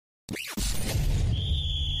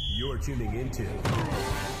You're tuning into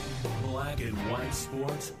Black and White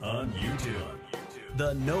Sports on YouTube.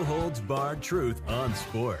 The no-holds-barred truth on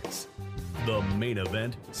sports. The main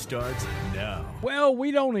event starts now. Well,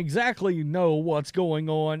 we don't exactly know what's going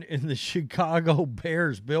on in the Chicago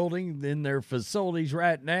Bears building in their facilities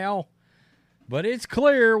right now, but it's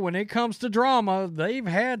clear when it comes to drama, they've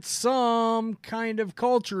had some kind of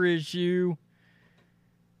culture issue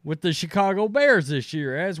with the Chicago Bears this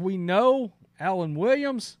year. As we know, Alan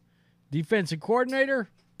Williams, defensive coordinator,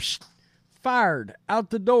 fired out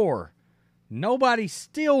the door. Nobody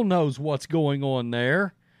still knows what's going on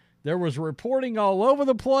there. There was reporting all over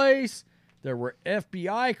the place. There were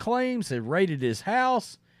FBI claims that raided his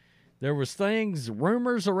house. There was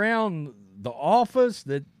rumors around the office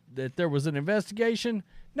that there was an investigation.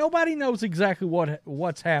 Nobody knows exactly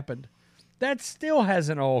what's happened. That still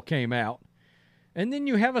hasn't all came out. And then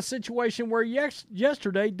you have a situation where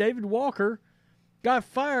yesterday David Walker got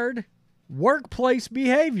fired, workplace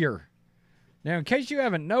behavior. Now, in case you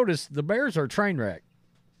haven't noticed, the Bears are a train wreck.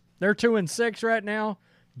 They're 2-6 right now.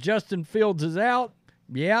 Justin Fields is out.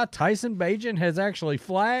 Yeah, Tyson Bagent has actually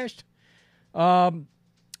flashed. But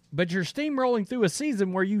you're steamrolling through a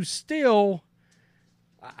season where you still,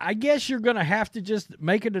 I guess you're going to have to just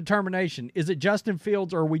make a determination. Is it Justin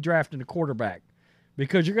Fields or are we drafting a quarterback?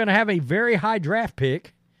 Because you're going to have a very high draft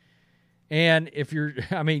pick. And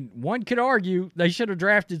one could argue they should have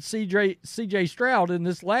drafted C.J. Stroud in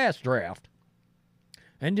this last draft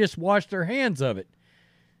and just washed their hands of it.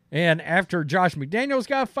 And after Josh McDaniels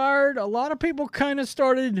got fired, a lot of people kind of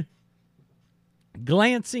started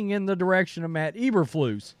glancing in the direction of Matt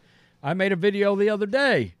Eberflus. I made a video the other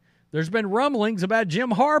day. There's been rumblings about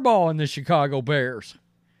Jim Harbaugh in the Chicago Bears.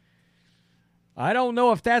 I don't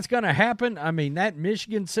know if that's going to happen. I mean, that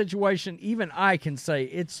Michigan situation, even I can say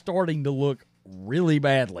it's starting to look really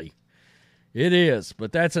badly. It is,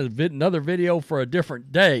 but that's another video for a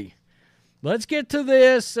different day. Let's get to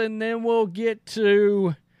this, and then we'll get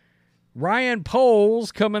to Ryan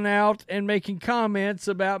Poles coming out and making comments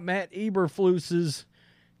about Matt Eberflus's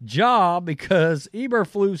job because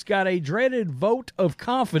Eberflus got a dreaded vote of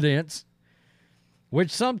confidence, which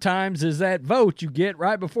sometimes is that vote you get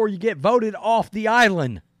right before you get voted off the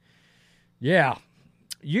island. Yeah,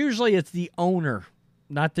 usually it's the owner,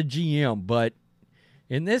 not the GM, but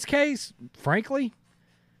in this case, frankly,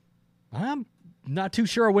 I'm not too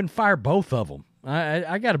sure I wouldn't fire both of them.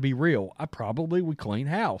 I got to be real. I probably would clean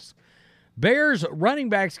house. Bears running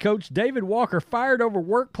backs coach David Walker fired over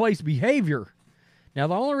workplace behavior. Now,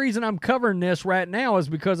 the only reason I'm covering this right now is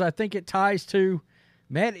because I think it ties to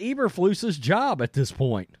Matt Eberflus's job at this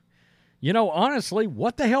point. You know, honestly,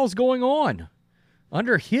 what the hell's going on?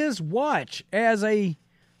 Under his watch as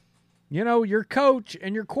your coach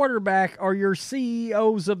and your quarterback are your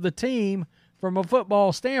CEOs of the team from a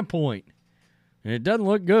football standpoint. And it doesn't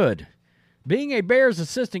look good. Being a Bears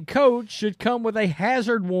assistant coach should come with a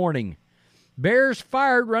hazard warning. Bears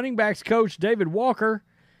fired running backs coach David Walker.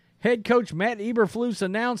 Head coach Matt Eberflus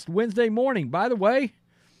announced Wednesday morning. By the way,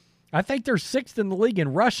 I think they're 6th in the league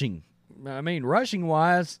in rushing. I mean,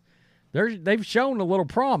 rushing-wise, they've shown a little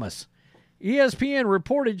promise. ESPN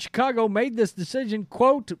reported Chicago made this decision,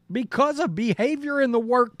 quote, because of behavior in the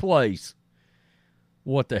workplace.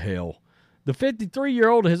 What the hell? The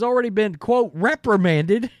 53-year-old has already been, quote,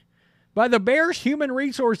 reprimanded by the Bears Human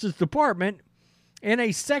Resources Department, and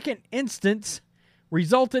a second instance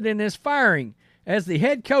resulted in his firing. As the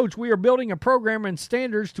head coach, we are building a program and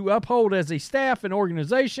standards to uphold as a staff and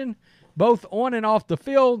organization, both on and off the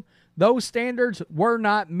field. Those standards were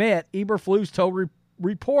not met, Eberflus told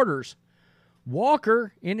reporters.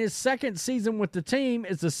 Walker, in his second season with the team,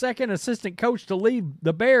 is the second assistant coach to leave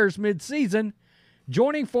the Bears midseason,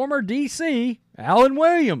 joining former DC Alan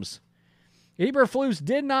Williams. Eberflus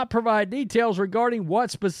did not provide details regarding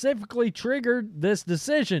what specifically triggered this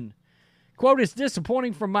decision. Quote, it's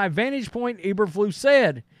disappointing from my vantage point, Eberflus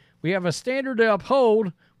said. We have a standard to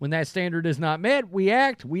uphold. When that standard is not met, we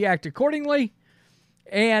act accordingly.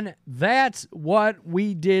 And that's what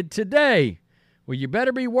we did today. Well, you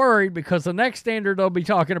better be worried because the next standard they'll be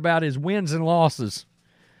talking about is wins and losses.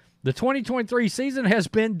 The 2023 season has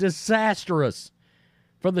been disastrous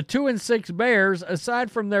for the 2-6 Bears,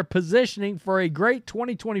 aside from their positioning for a great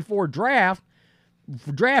 2024 draft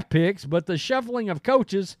picks, but the shuffling of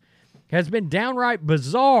coaches has been downright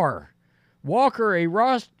bizarre. Walker, a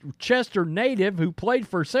Rochester native who played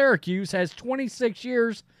for Syracuse, has 26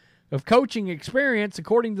 years of coaching experience,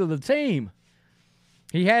 according to the team.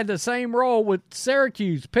 He had the same role with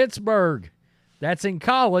Syracuse, Pittsburgh, that's in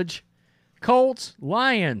college, Colts,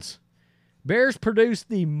 Lions. Bears produced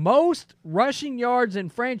the most rushing yards in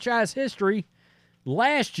franchise history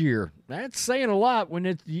last year. That's saying a lot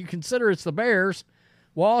when you consider it's the Bears,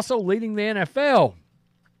 while also leading the NFL.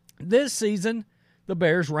 This season, the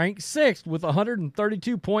Bears ranked 6th with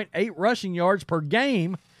 132.8 rushing yards per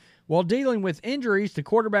game, while dealing with injuries to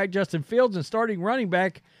quarterback Justin Fields and starting running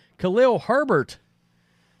back Khalil Herbert.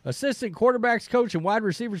 Assistant quarterbacks coach and wide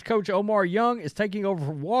receivers coach Omar Young is taking over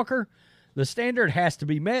from Walker. The standard has to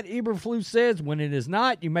be met. EBERFLUS says when it is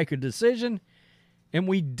not, you make a decision. And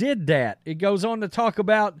we did that. It goes on to talk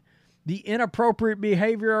about the inappropriate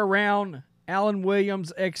behavior around Alan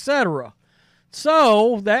Williams, etc.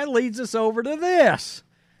 So that leads us over to this.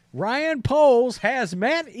 Ryan Poles has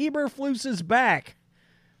Matt Eberflus's back.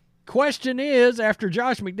 Question is, after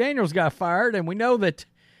Josh McDaniels got fired, and we know that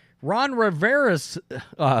Ron Rivera's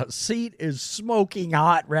seat is smoking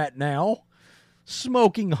hot right now.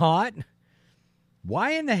 Smoking hot.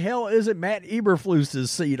 Why in the hell isn't Matt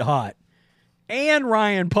Eberflus's seat hot? And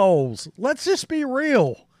Ryan Poles. Let's just be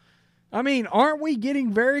real. I mean, aren't we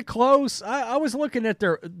getting very close? I was looking at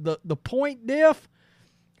the point diff.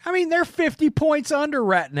 I mean, they're 50 points under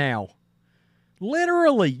right now.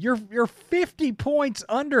 Literally, you're 50 points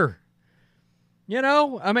under. You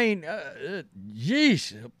know, I mean,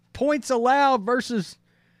 geez, points allowed versus,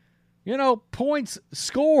 points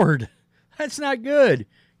scored. That's not good.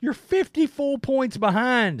 You're 50 full points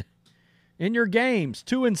behind in your games,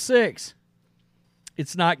 2-6.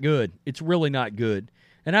 It's not good. It's really not good.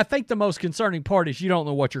 And I think the most concerning part is you don't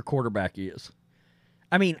know what your quarterback is.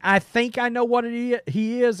 I mean, I think I know what he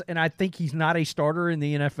is, and I think he's not a starter in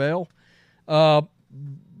the NFL.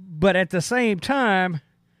 But at the same time,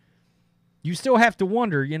 you still have to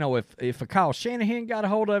wonder, if a Kyle Shanahan got a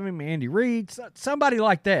hold of him, Andy Reid, somebody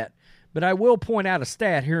like that. But I will point out a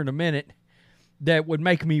stat here in a minute that would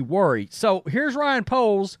make me worry. So here's Ryan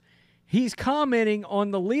Poles. He's commenting on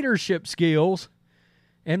the leadership skills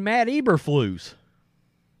and Matt Eberflus.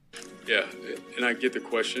 Yeah, and I get the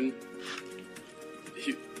question.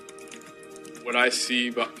 What I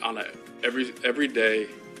see on every day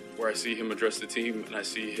where I see him address the team and I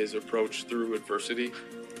see his approach through adversity,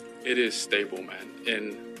 it is stable, man.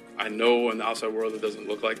 And I know in the outside world it doesn't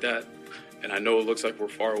look like that, and I know it looks like we're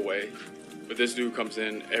far away, but this dude comes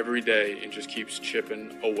in every day and just keeps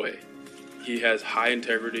chipping away. He has high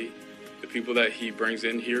integrity. The people that he brings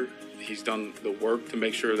in here, he's done the work to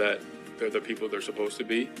make sure that they're the people they're supposed to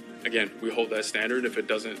be. Again, we hold that standard. If it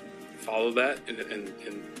doesn't follow that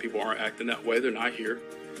and people aren't acting that way, they're not here.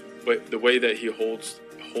 But the way that he holds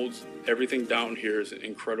everything down here is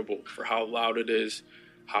incredible for how loud it is,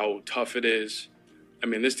 how tough it is. I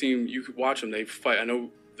mean, this team, you could watch them, they fight. I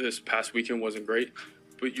know this past weekend wasn't great,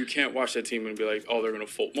 but you can't watch that team and be like, oh, they're going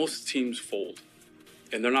to fold. Most teams fold,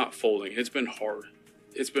 and they're not folding. It's been hard.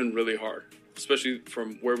 It's been really hard, especially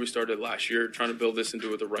from where we started last year, trying to build this and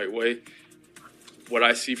do it the right way. What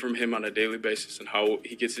I see from him on a daily basis and how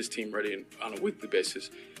he gets his team ready on a weekly basis,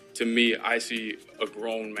 to me, I see a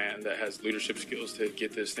grown man that has leadership skills to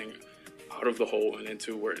get this thing out of the hole and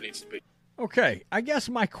into where it needs to be. Okay, I guess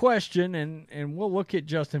my question, and we'll look at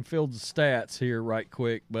Justin Fields' stats here right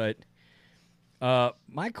quick, but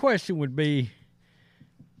my question would be,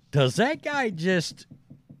 does that guy just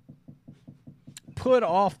put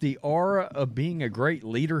off the aura of being a great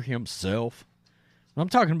leader himself? I'm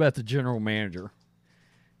talking about the general manager.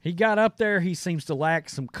 He got up there. He seems to lack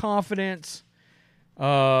some confidence.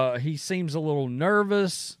 He seems a little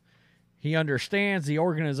nervous. He understands the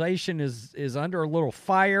organization is under a little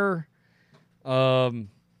fire.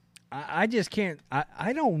 I just can't.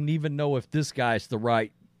 I don't even know if this guy's the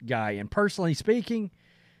right guy. And personally speaking,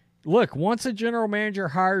 look, once a general manager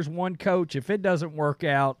hires one coach, if it doesn't work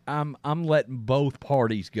out, I'm letting both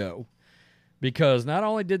parties go. Because not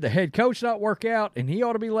only did the head coach not work out, and he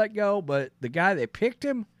ought to be let go, but the guy that picked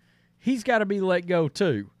him, he's got to be let go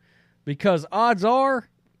too. Because odds are,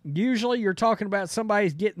 usually you're talking about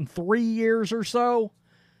somebody's getting 3 years or so.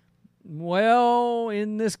 Well,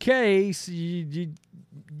 in this case, you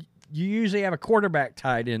usually have a quarterback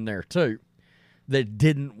tied in there too that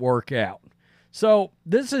didn't work out. So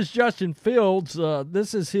this is Justin Fields.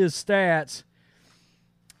 This is his stats.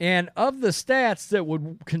 And of the stats that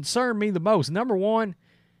would concern me the most, number one,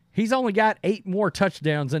 he's only got 8 more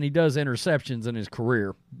touchdowns than he does interceptions in his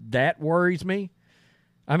career. That worries me.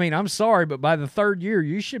 I mean, I'm sorry, but by the third year,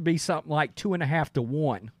 you should be something like 2.5 to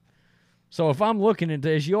 1. So if I'm looking at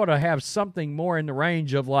this, you ought to have something more in the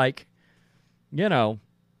range of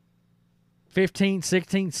 15,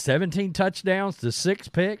 16, 17 touchdowns to 6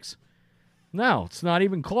 picks. No, it's not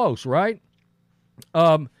even close, right?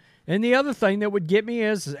 And the other thing that would get me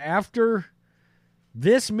is after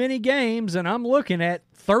this many games, and I'm looking at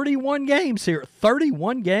 31 games here.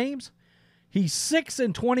 31 games? He's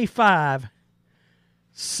 6-25,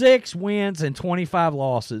 6 wins and 25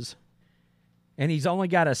 losses, and he's only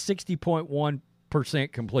got a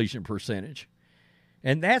 60.1% completion percentage.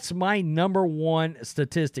 And that's my number one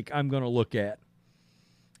statistic I'm going to look at,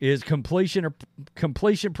 is completion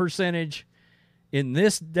percentage in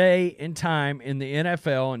this day and time in the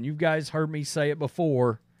NFL. And you guys heard me say it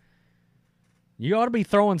before. You ought to be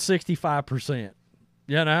throwing 65%.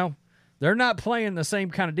 You know, they're not playing the same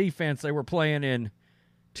kind of defense they were playing in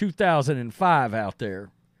 2005 out there,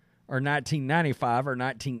 or 1995 or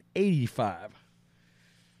 1985.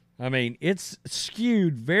 I mean, it's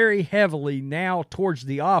skewed very heavily now towards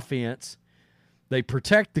the offense. They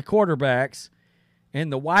protect the quarterbacks,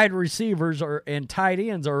 and the wide receivers and tight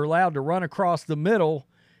ends are allowed to run across the middle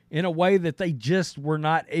in a way that they just were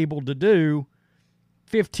not able to do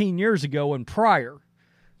 15 years ago and prior.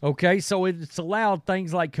 Okay, so it's allowed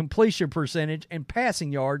things like completion percentage and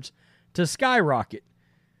passing yards to skyrocket.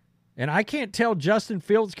 And I can't tell Justin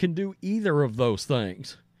Fields can do either of those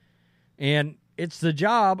things. And it's the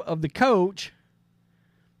job of the coach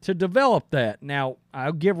to develop that. Now,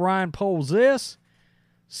 I'll give Ryan Poles this.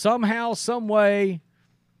 Somehow, some way,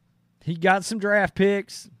 he got some draft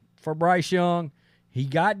picks for Bryce Young. He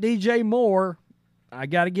got DJ Moore. I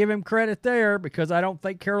got to give him credit there, because I don't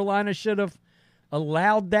think Carolina should have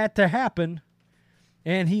allowed that to happen.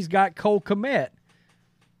 And he's got Cole Kmet.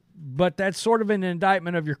 But that's sort of an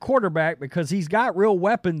indictment of your quarterback, because he's got real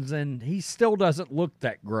weapons and he still doesn't look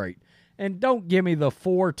that great. And don't give me the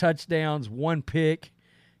 4 touchdowns, 1 pick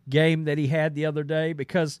game that he had the other day,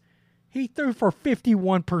 because he threw for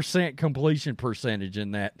 51% completion percentage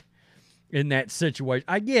in that situation.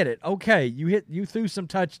 I get it. Okay, you threw some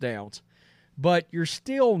touchdowns, but you're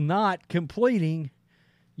still not completing,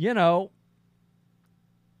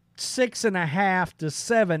 6.5 to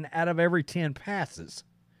 7 out of every 10 passes.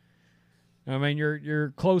 I mean,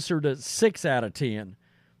 you're closer to 6 out of 10.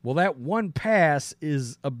 Well, that one pass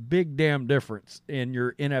is a big damn difference in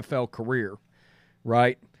your NFL career,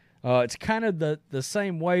 right? It's kind of the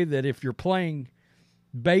same way that if you're playing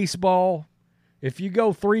baseball, if you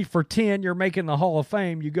go 3 for 10, you're making the Hall of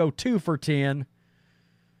Fame. You go 2 for 10,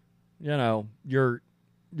 you're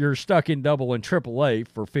stuck in double and triple A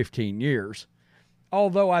for 15 years.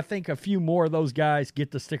 Although I think a few more of those guys get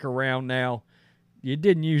to stick around now. You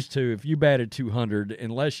didn't used to. If you batted 200,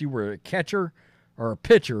 unless you were a catcher or a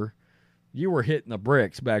pitcher, you were hitting the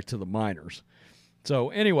bricks back to the minors.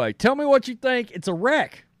 So anyway, tell me what you think. It's a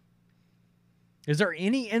wreck. Is there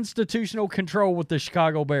any institutional control with the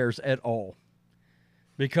Chicago Bears at all?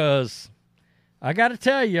 Because I got to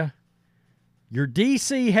tell you, your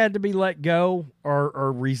DC had to be let go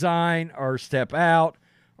or resign or step out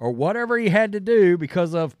or whatever he had to do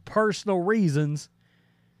because of personal reasons.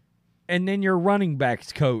 And then your running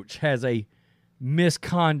backs coach has a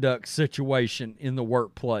misconduct situation in the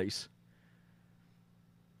workplace.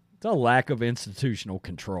 It's a lack of institutional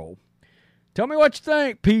control. Tell me what you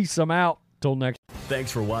think. Peace. I'm out. Till next.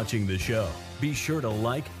 Thanks for watching the show. Be sure to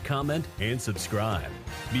like, comment, and subscribe.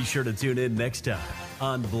 Be sure to tune in next time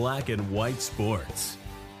on Black and White Sports.